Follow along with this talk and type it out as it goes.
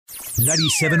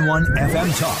97.1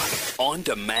 FM Talk. On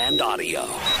demand audio.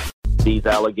 These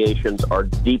allegations are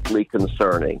deeply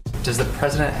concerning. Does the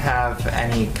president have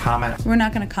any comment? We're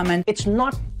not going to comment. It's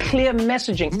not clear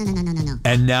messaging. No.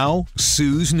 And now,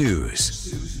 Sue's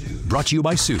News. Brought to you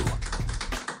by Sue.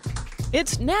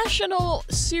 It's National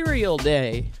Cereal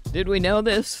Day. Did we know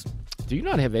this? Do you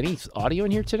not have any audio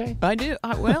in here today? I do.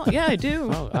 Yeah, I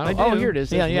do. I do. Oh, here it is.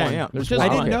 Yeah. I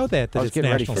didn't know that I was it's getting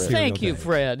ready National for it. Cereal Thank you, Day.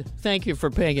 Fred. Thank you for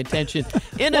paying attention.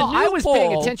 I was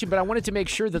paying attention, but I wanted to make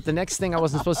sure that the next thing I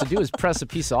wasn't supposed to do is press a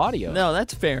piece of audio. No,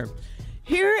 that's fair.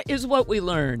 Here is what we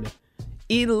learned.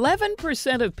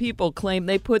 11% of people claim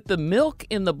they put the milk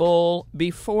in the bowl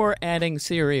before adding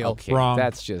cereal. Okay, Wrong.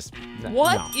 that's just...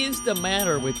 What is the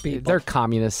matter with people? They're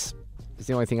communists. It's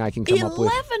the only thing I can come up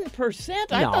with.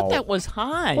 11%? I thought that was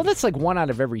high. Well, that's like 1 out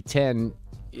of every 10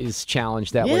 is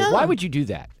challenged that way. Yeah. Why would you do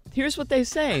that? Here's what they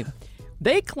say.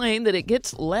 They claim that it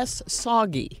gets less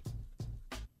soggy.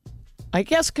 I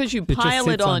guess because you It just pile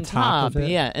it sits on top of it?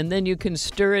 Yeah, and then you can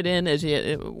stir it in as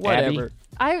you whatever.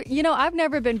 I've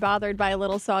never been bothered by a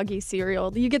little soggy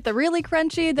cereal. You get the really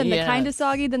crunchy, then the kind of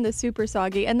soggy, then the super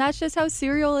soggy, and that's just how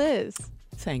cereal is.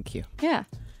 Thank you. Yeah.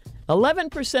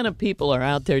 11% of people are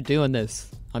out there doing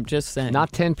this. I'm just saying.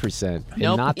 Not 10%. And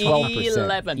Nope, not 12%.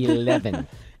 11. 11.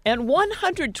 And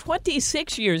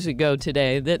 126 years ago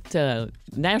today, that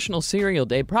National Cereal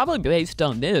Day, probably based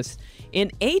on this,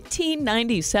 in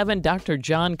 1897, Dr.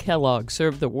 John Kellogg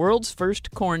served the world's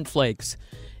first cornflakes.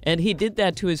 And he did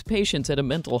that to his patients at a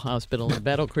mental hospital in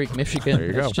Battle Creek, Michigan. There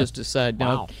you That's go. just a side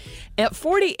note. Wow. At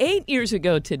 48 years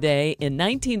ago today, in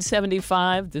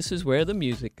 1975, this is where the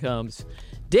music comes.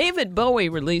 David Bowie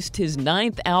released his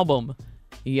 9th album,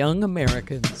 Young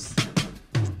Americans.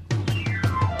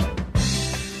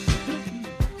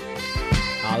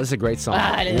 Oh, this is a great song.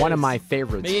 It One is. of my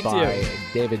favorites Me by too.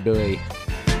 David Bowie.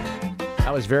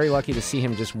 I was very lucky to see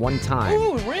him just one time.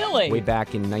 Ooh, really? Way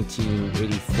back in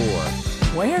 1984.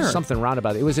 Where? Something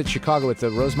roundabout. It was at Chicago at the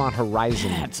Rosemont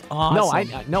Horizon. That's awesome.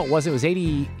 No, it wasn't. It was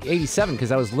 87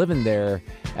 because I was living there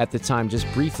at the time just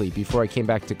briefly before I came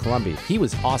back to Columbia. He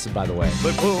was awesome, by the way.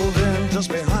 But pulled in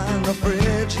just behind the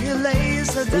bridge, he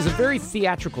lays the It was a very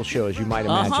theatrical show, as you might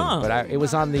imagine. But it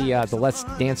was on the Let's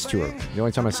Dance tour. The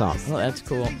only time I saw him. Oh, that's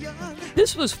cool.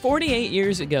 This was 48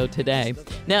 years ago today.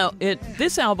 Now,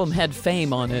 this album had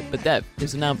Fame on it, but that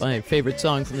is not my favorite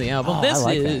song from the album. Oh, this I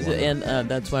like that is, one. and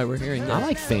that's why we're hearing this. I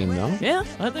like Fame, though. Yeah,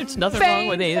 there's nothing wrong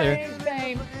with either.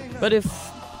 But if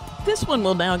this one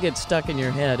will now get stuck in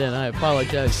your head, and I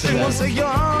apologize for She was that. a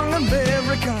young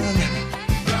American.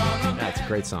 That's a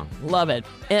great song. Love it.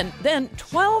 And then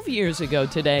 12 years ago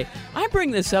today, I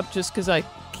bring this up just because I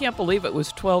can't believe it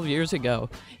was 12 years ago.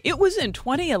 It was in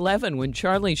 2011 when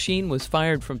Charlie Sheen was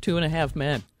fired from 2.5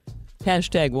 Men.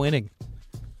 Hashtag winning.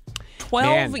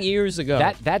 12 Man, years ago.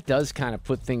 That does kind of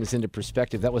put things into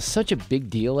perspective. That was such a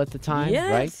big deal at the time,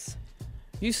 yes. right?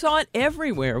 You saw it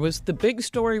everywhere. It was the big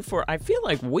story for, I feel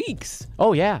like, weeks.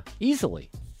 Oh, yeah, easily.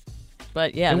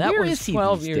 But yeah, And that where was is he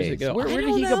 12 these years days? ago. Where I did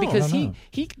don't he go? know. Because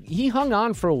he hung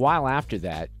on for a while after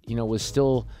that. Was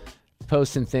still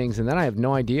posting things, and then I have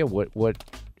no idea what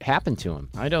happened to him.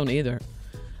 I don't either.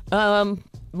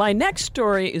 My next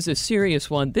story is a serious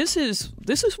one. This is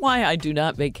why I do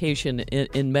not vacation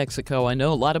in Mexico. I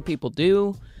know a lot of people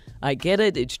do. I get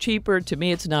it. It's cheaper. To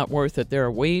me, it's not worth it. There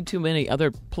are way too many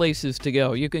other places to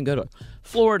go. You can go to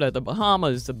Florida, the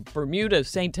Bahamas, the Bermuda,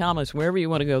 St. Thomas, wherever you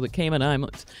want to go, the Cayman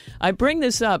Islands. I bring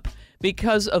this up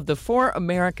because of the 4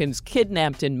 Americans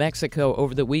kidnapped in Mexico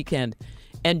over the weekend.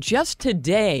 And just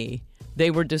today,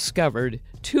 they were discovered.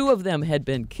 2 of them had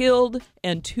been killed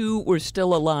and 2 were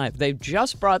still alive. They've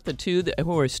just brought the 2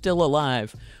 who are still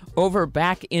alive over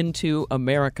back into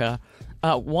America.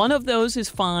 One of those is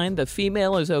fine. The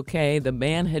female is okay. The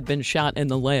man had been shot in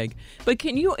the leg. But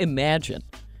can you imagine?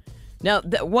 Now,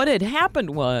 what had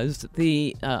happened was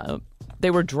they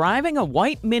were driving a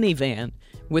white minivan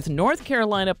with North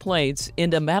Carolina plates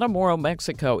into Matamoros,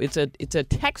 Mexico. It's a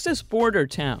Texas border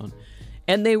town.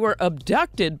 And they were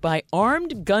abducted by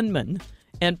armed gunmen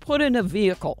and put in a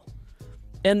vehicle.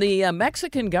 And the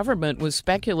Mexican government was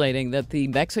speculating that the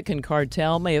Mexican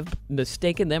cartel may have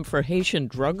mistaken them for Haitian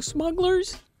drug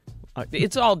smugglers.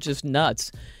 It's all just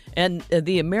nuts. And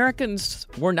the Americans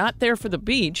were not there for the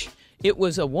beach. It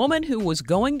was a woman who was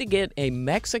going to get a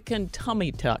Mexican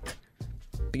tummy tuck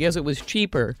because it was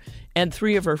cheaper, and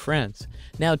 3 of her friends.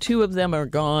 Now 2 of them are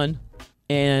gone,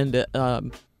 and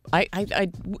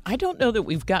I don't know that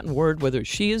we've gotten word whether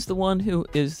she is the one who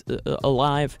is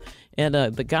alive. and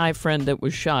the guy friend that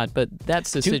was shot. But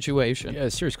that's the situation. A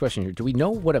serious question here. Do we know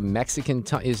what a Mexican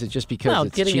is? It just because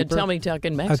it's getting cheaper? a tummy tuck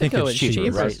in I Mexico think it's is cheaper.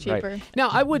 cheaper. It's cheaper. Now,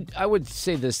 I would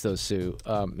say this though, Sue,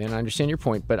 and I understand your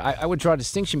point, but I would draw a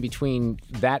distinction between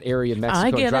that area of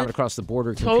Mexico and driving across the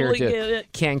border compared to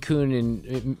Cancun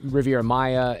and Riviera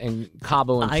Maya and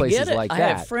Cabo and places like that. I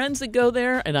have friends that go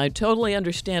there, and I totally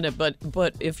understand it.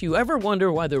 But if you ever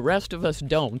wonder why the rest of us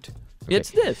don't,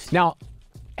 it's this. Now,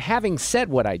 having said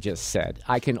what I just said,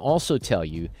 I can also tell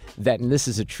you that, and this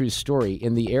is a true story,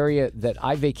 in the area that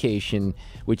I vacation,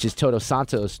 which is Todos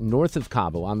Santos, north of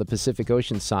Cabo on the Pacific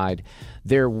Ocean side,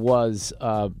 there was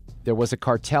a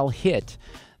cartel hit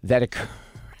that occurred.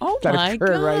 Oh that my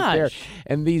occurred right there. gosh.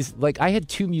 And I had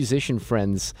two musician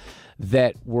friends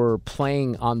that were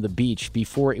playing on the beach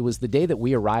before it was the day that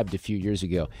we arrived a few years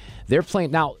ago. They're playing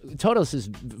now. Todos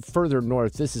is further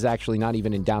north. This is actually not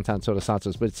even in downtown Todos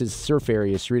Santos, but it's his surf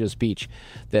area, Cerritos Beach,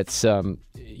 that's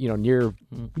near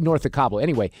north of Cabo.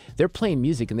 Anyway, they're playing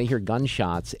music and they hear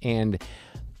gunshots, and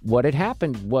what had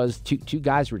happened was two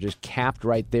guys were just capped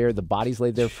right there. The bodies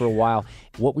laid there for a while.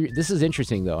 This is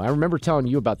interesting, though. I remember telling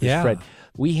you about this, Fred.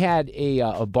 We had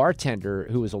a bartender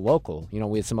who was a local.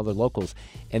 We had some other locals,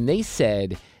 and they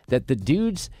said that the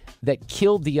dudes that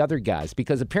killed the other guys,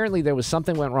 because apparently there was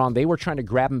something went wrong. They were trying to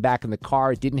grab him back in the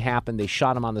car. It didn't happen. They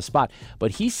shot him on the spot.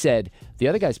 But he said the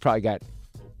other guys probably got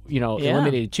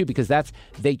eliminated too, because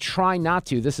they try not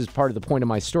to. This is part of the point of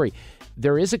my story.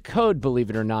 There is a code, believe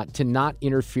it or not, to not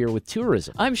interfere with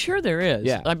tourism. I'm sure there is.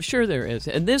 Yeah. I'm sure there is.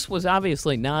 And this was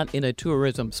obviously not in a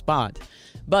tourism spot.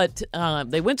 But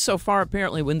they went so far,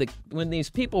 apparently, when these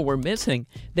people were missing,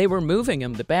 they were moving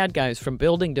them, the bad guys, from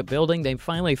building to building. They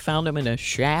finally found them in a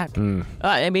shack.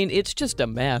 It's just a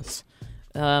mess.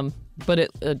 But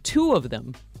two of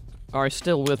them are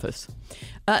still with us.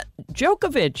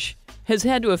 Djokovic has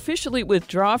had to officially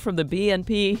withdraw from the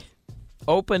BNP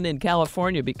Open in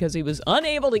California because he was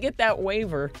unable to get that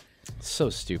waiver. So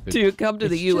stupid. To come to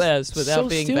the U.S. without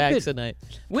being stupid. vaccinated.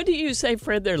 When do you say,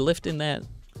 Fred, they're lifting that?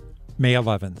 May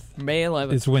 11th. May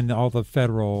 11th. Is when all the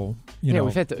federal,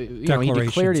 we've had he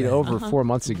declared it over 4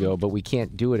 months ago, but we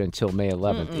can't do it until May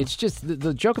 11th. It's just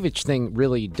the Djokovic thing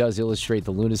really does illustrate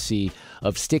the lunacy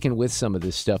of sticking with some of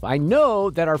this stuff. I know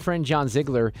that our friend John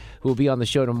Ziegler, who will be on the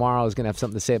show tomorrow, is going to have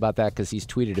something to say about that because he's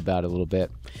tweeted about it a little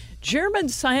bit. German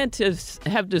scientists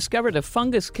have discovered a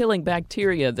fungus-killing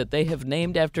bacteria that they have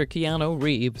named after Keanu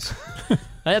Reeves.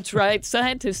 That's right.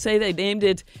 Scientists say they named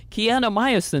it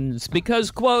Keanumycins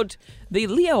because, quote, the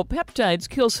leopeptides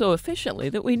kill so efficiently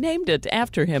that we named it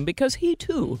after him because he,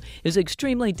 too, is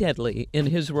extremely deadly in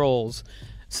his roles.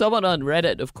 Someone on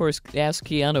Reddit, of course, asked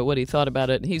Keanu what he thought about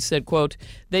it, and he said, quote,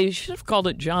 they should have called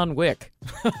it John Wick.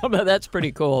 That's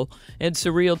pretty cool and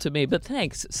surreal to me, but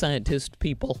thanks, scientist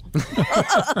people.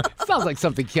 Sounds like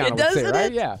something Keanu would say,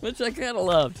 right? Yeah. Which I kind of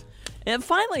loved. And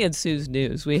finally in Sue's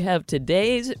News, we have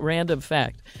today's random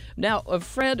fact. Now,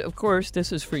 Fred, of course,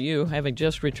 this is for you, having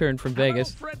just returned from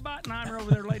Vegas. Fred Bottenheimer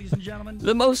over there, ladies and gentlemen.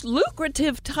 The most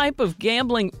lucrative type of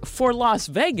gambling for Las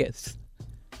Vegas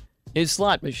is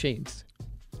slot machines.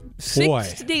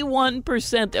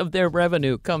 61% of their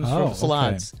revenue comes from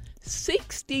slots. Okay.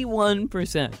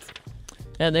 61%.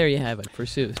 And there you have it for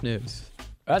Sue's News.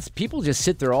 People just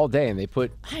sit there all day and they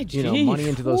put money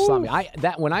into those slot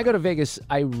machines. When I go to Vegas,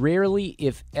 I rarely,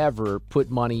 if ever,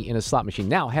 put money in a slot machine.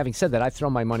 Now, having said that, I throw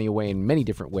my money away in many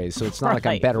different ways, so it's not like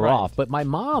I'm better off. But my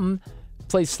mom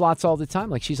plays slots all the time.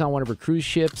 Like she's on one of her cruise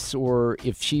ships, or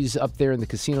if she's up there in the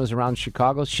casinos around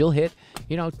Chicago, she'll hit,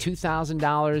 $2,000,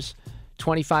 $2,500,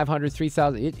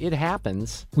 $3,000. It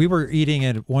happens. We were eating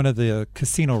at one of the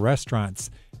casino restaurants,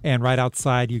 and right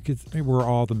outside were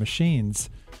all the machines,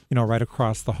 right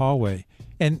across the hallway.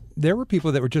 And there were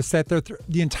people that were just sat there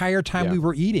the entire time we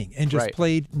were eating and just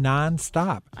played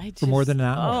nonstop for more than an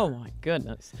hour. Oh, my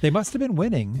goodness. They must have been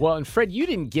winning. Well, and Fred, you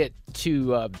didn't get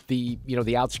to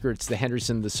the outskirts, the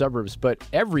Henderson, the suburbs, but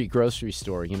every grocery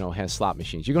store, has slot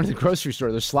machines. You go to the grocery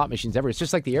store, there's slot machines everywhere. It's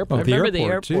just like the airport. I remember the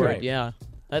airport, airport, too. yeah.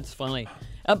 That's funny.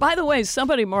 By the way,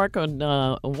 somebody, Mark, on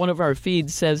one of our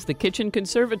feeds says the Kitchen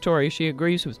Conservatory. She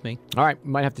agrees with me. All right,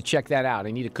 we might have to check that out.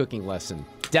 I need a cooking lesson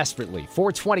desperately.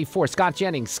 424, Scott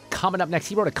Jennings coming up next.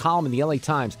 He wrote a column in the LA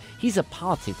Times. He's a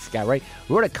politics guy, right?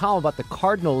 He wrote a column about the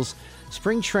Cardinals'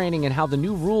 spring training and how the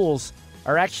new rules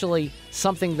are actually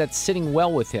something that's sitting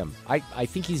well with him. I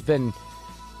think he's been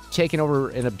taken over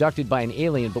and abducted by an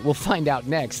alien, but we'll find out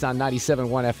next on 97.1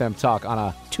 FM Talk on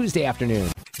a Tuesday afternoon.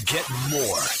 Get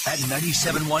more at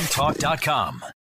 971talk.com.